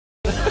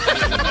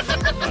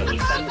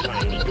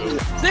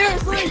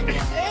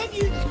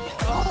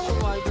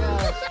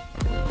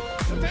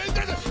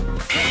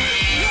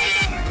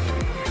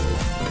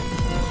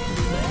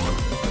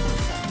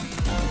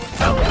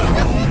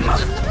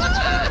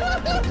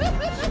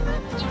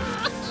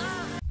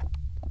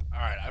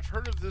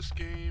this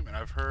game, and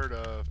I've heard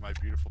of My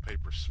Beautiful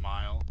Paper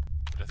Smile,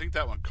 which I think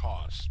that one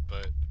costs,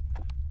 but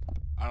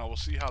I don't know, we'll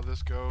see how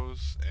this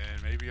goes,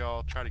 and maybe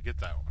I'll try to get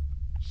that one.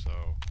 So,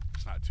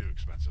 it's not too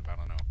expensive, I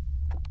don't know.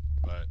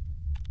 But,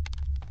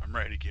 I'm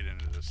ready to get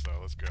into this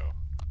though, let's go.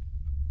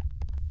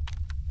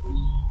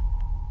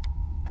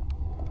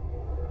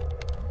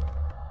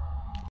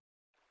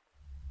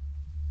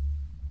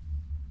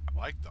 I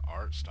like the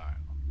art style.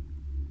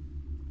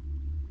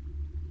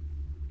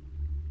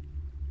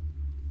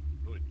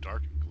 Really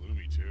dark and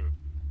gloomy too,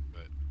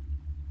 but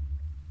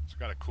it's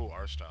got a cool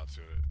art style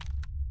to it.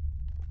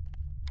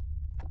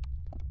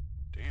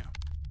 Damn.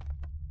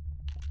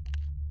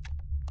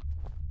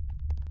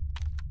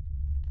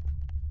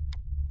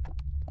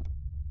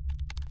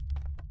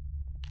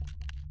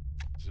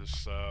 Is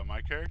this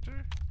my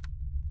character?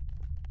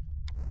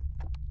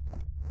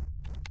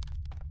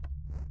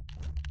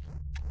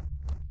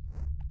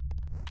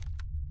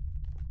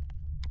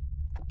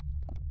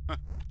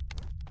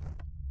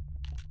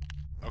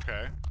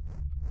 Okay.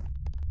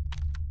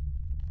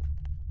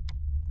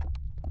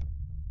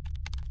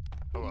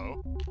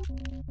 Hello?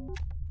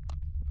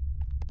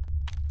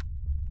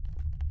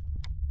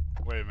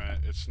 Wait a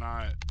minute, it's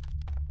not...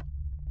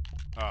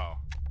 Oh,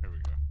 here we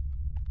go.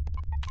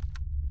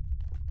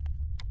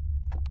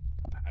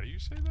 How do you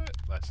say that?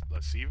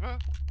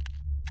 Lasciva?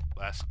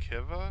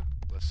 Lasciva?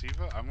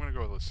 Lasciva? I'm gonna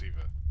go with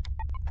Lasciva.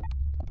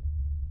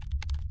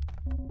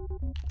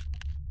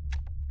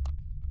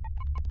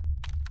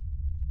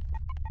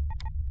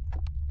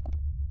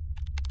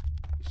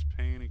 This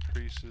pain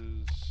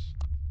increases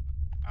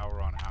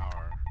hour on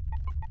hour.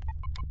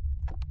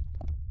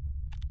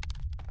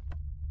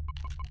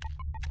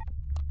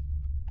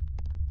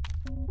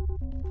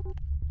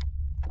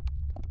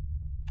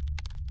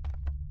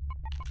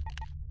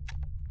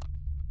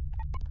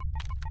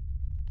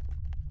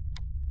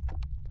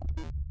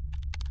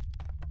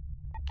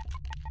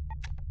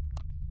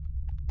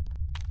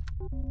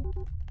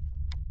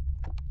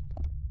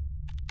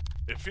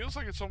 It feels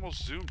like it's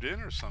almost zoomed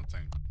in or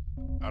something.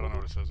 I don't know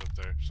what it says up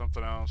there.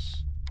 Something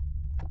else.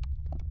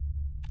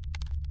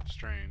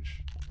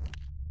 Strange.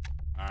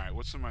 Alright,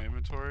 what's in my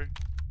inventory?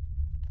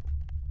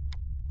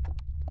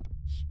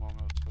 Small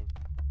note token.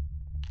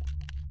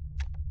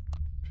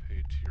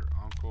 Paid to your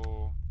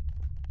uncle.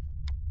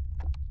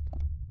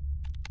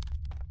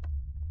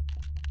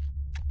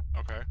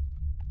 Okay.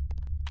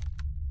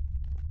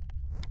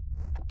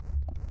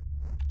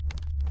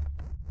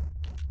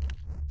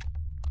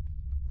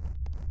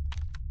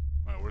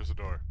 Alright, where's the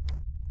door?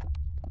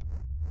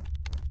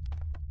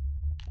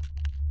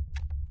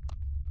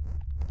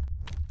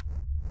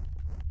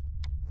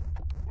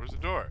 Where's the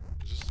door?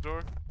 Is this the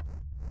door?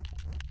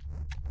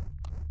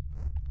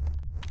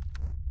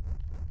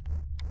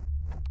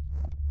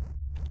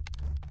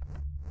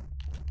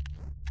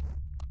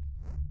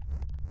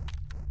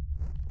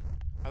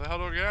 How the hell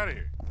do I get out of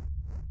here?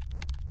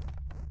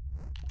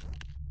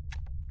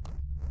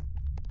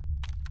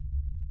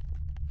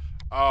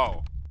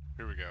 Oh,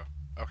 here we go.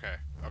 Okay,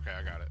 okay,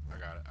 I got it. I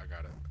got it. I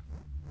got it.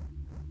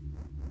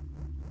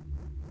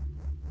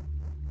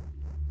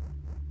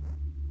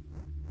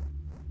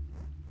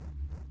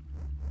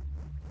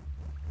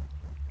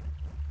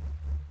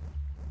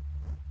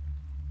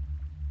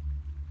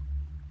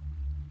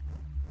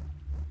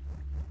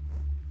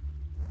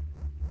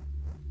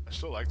 I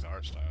still like the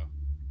art style.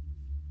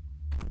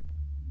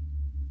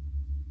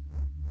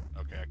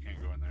 Okay, I can't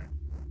go in there.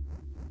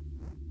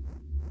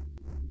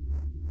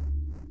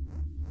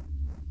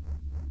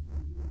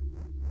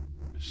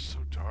 It's so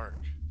dark.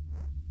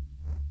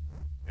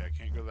 Yeah, I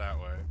can't go that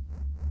way.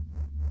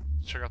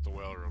 Let's check out the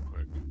well real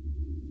quick.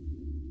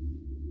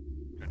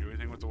 Can I do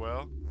anything with the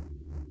well?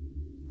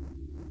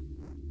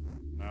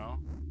 No?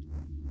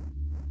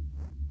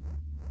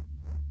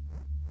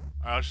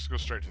 Alright, let's just go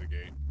straight to the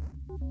gate.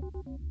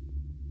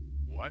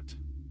 What?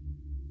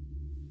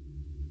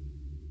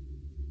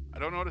 I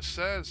don't know what it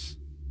says.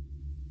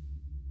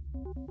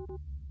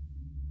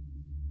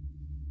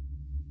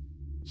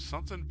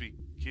 Something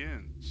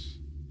begins.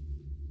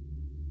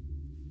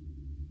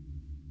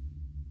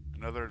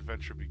 Another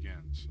adventure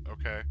begins.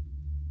 Okay.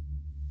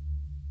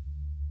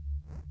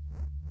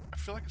 I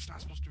feel like it's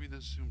not supposed to be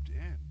this zoomed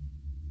in.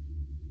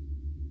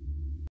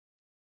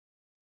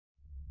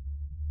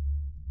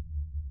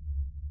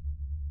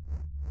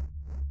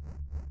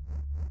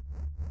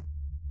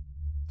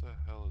 What the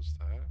hell is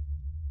that?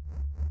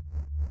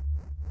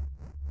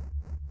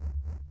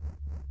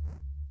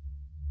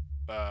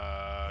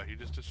 He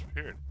just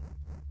disappeared.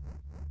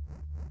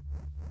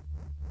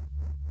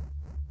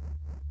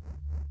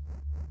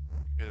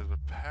 Okay, there's a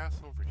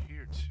path over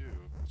here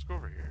too. Let's go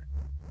over here.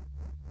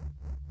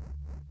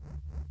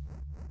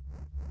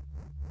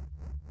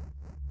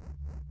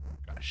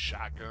 Got a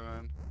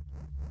shotgun.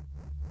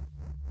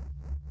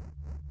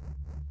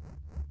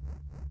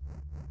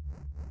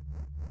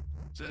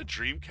 Is that a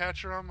dream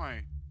catcher on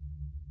my...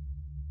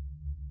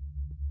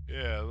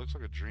 Yeah, it looks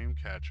like a dream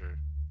catcher.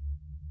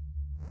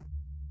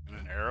 And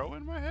an arrow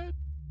in my head?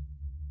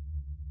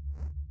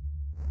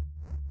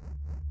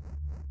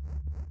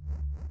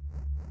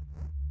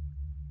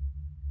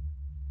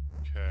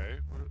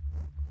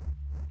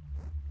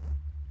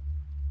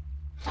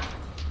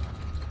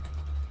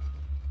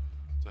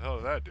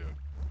 did that do?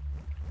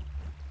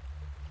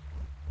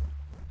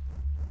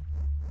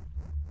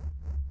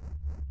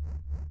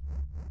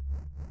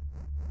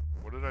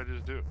 What did I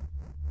just do? Is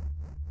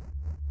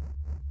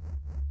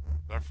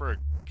that for a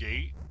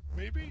gate,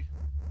 maybe?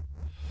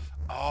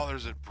 Oh,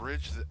 there's a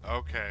bridge that...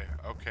 Okay,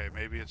 okay,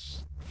 maybe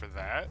it's for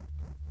that?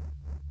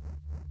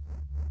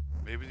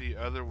 Maybe the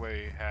other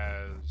way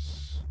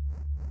has...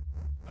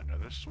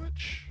 another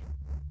switch?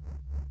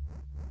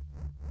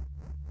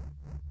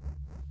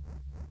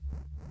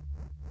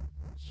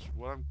 That's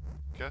what I'm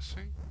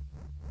guessing?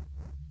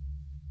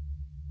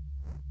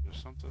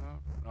 There's something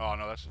up? Oh,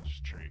 no, that's just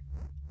a tree.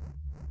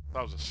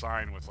 That was a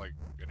sign with, like,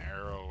 an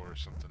arrow or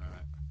something in it.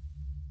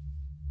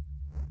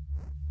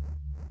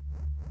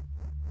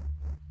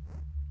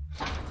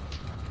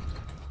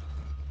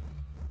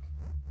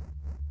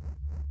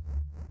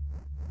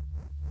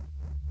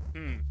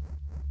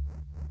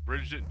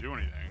 Bridge didn't do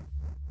anything.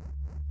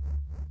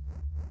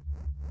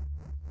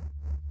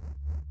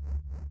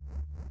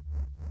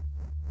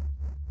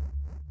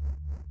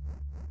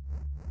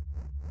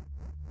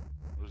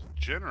 There's a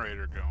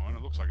generator going.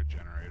 It looks like a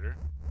generator.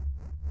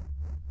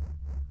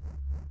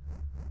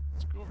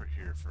 Let's go over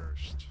here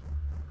first.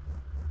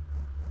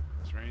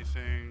 Is there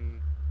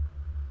anything?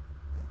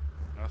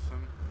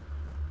 Nothing?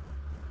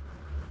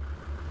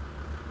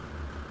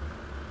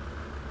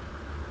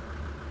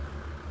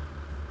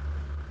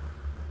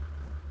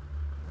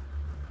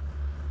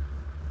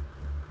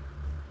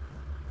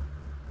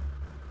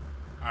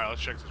 Alright,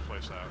 let's check this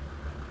place out.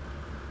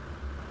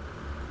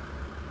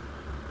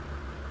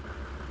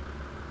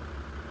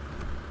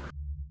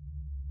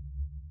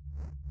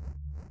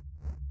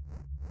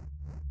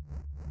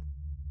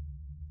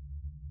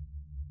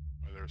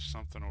 Oh, there's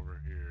something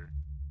over here.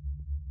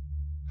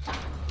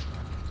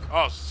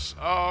 Oh,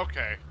 oh,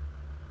 okay.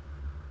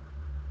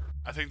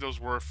 I think those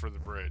were for the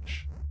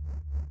bridge.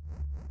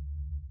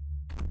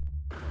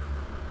 What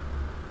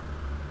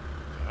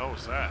the hell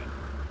was that?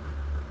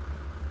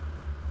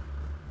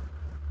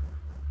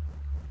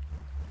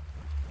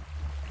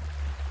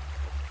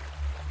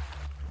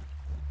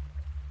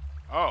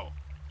 Oh.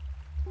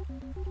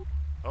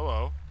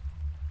 Hello.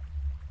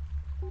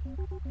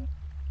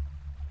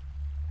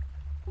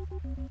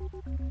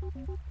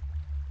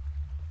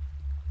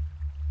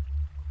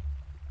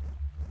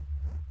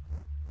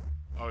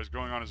 Oh, he's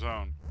going on his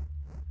own.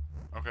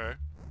 Okay.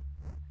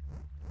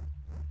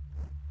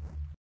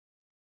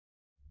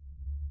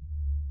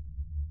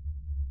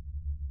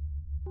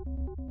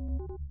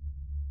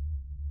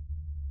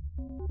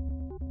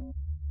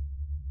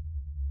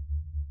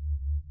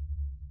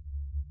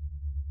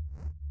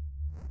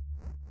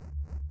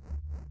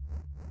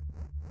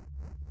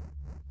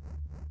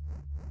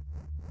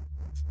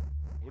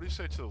 What do you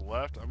say to the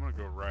left? I'm gonna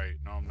go right.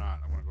 No, I'm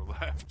not. I'm gonna go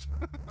left.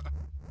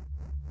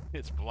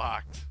 It's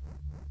blocked.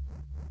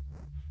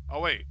 Oh,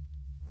 wait.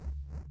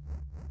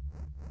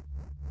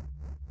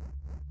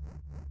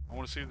 I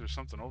want to see if there's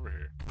something over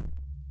here.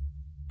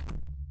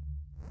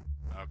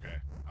 Okay.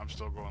 I'm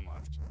still going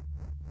left.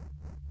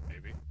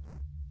 Maybe.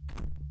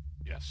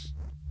 Yes.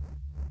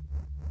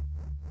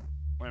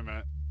 Wait a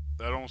minute.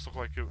 That almost looked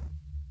like it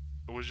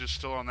was just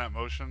still on that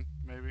motion,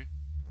 maybe?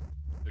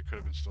 It could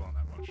have been still on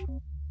that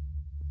motion.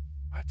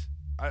 What?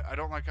 I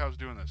don't like how I was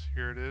doing this.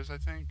 Here it is, I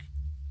think.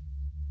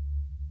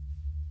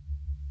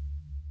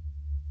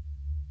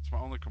 It's my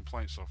only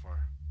complaint so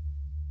far.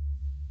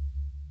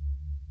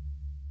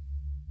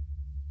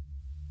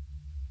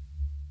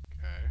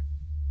 Okay.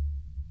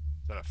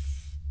 Is that a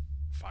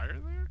fire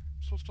there?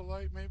 I'm supposed to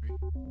light, maybe?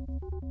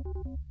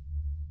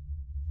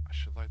 I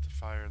should light the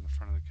fire in the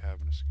front of the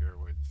cabin to scare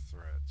away the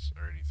threats.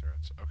 Or any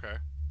threats. Okay.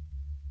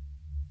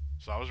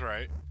 So I was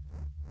right.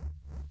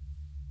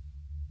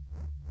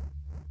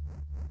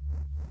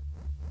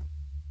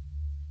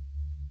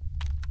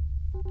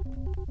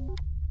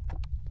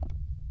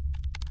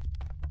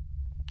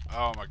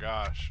 Oh my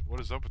gosh. What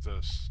is up with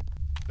this?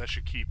 That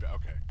should keep...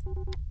 Okay.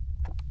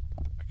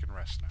 I can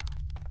rest now.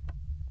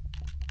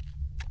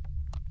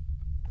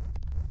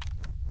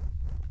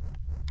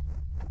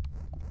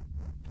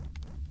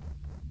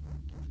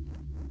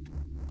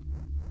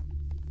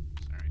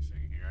 Is there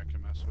anything here I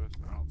can mess with?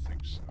 I don't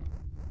think so.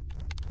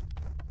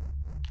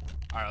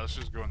 Alright, let's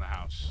just go in the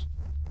house.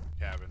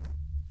 Cabin.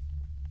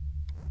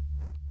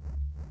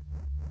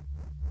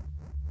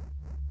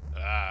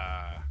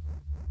 Ah.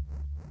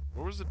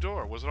 Where was the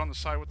door? Was it on the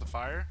side with the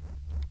fire?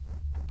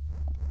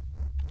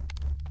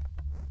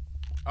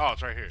 Oh,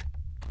 it's right here.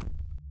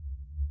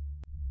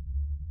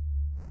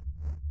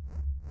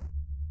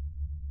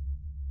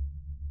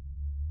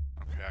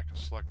 Okay, I can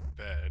select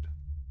bed.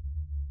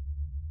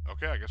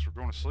 Okay, I guess we're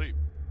going to sleep.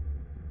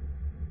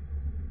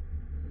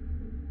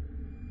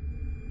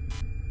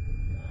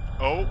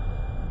 Oh!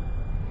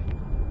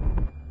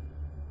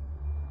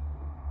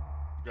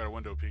 Got a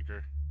window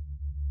peeker.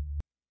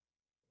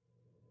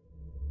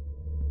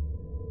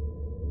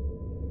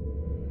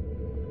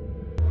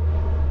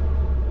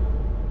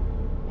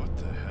 What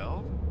the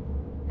hell?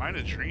 Am I in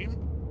a dream?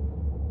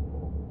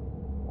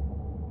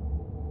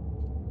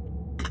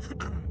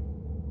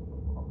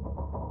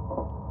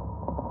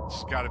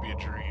 gotta be a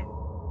dream.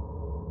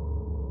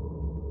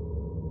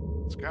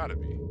 It's gotta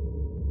be.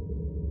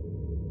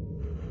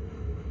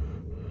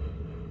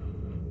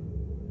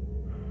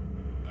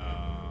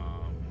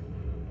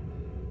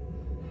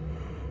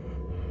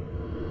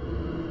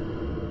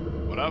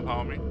 What up,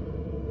 homie?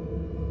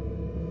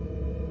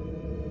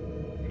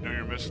 You know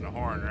you're missing a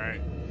horn,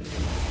 right?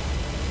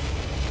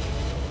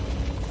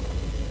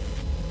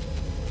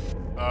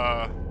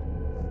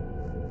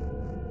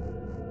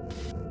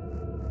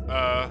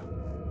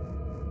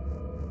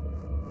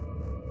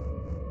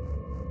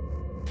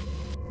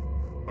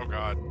 Oh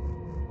God.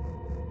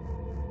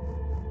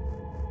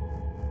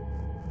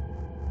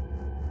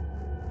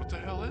 What the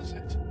hell is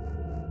it?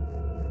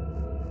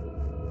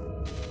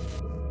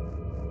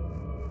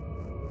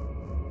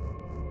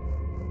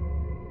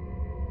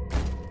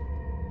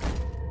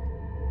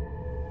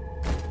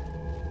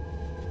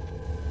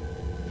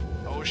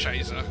 Oh,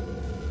 Scheiße.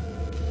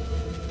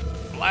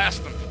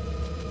 Blast them.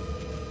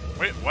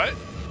 Wait, what?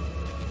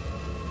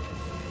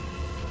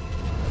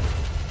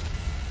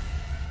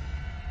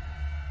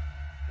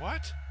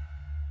 What?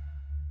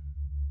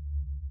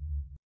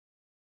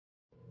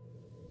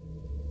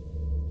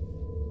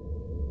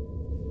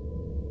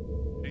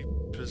 He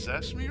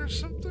possessed me or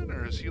something?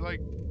 Or is he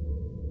like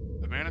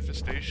a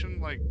manifestation?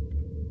 Like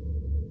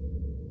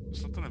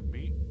something of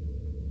me?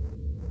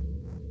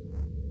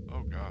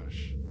 Oh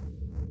gosh.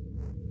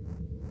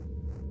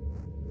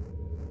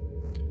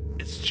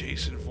 It's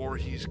Jason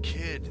Voorhees'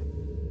 kid.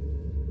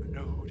 I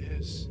know who it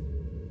is.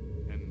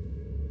 And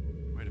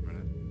wait a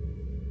minute.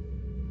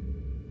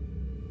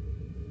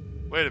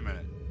 Wait a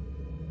minute.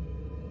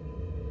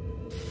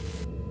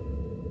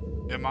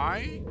 Am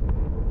I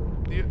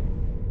the...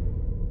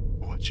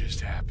 What just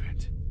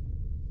happened?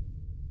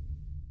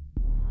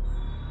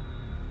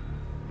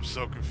 I'm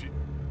so confused.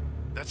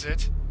 That's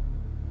it?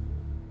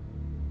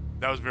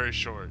 That was very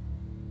short.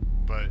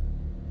 But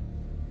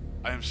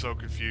I am so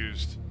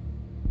confused.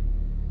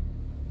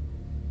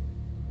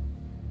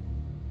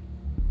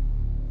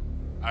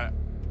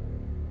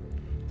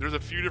 There's a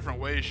few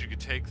different ways you could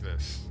take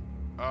this.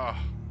 Ugh.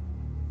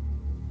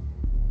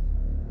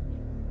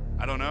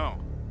 I don't know.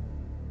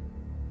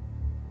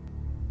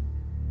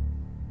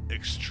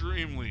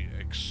 Extremely,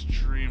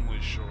 extremely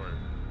short.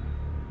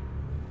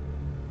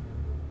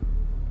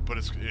 But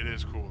it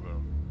is cool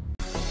though.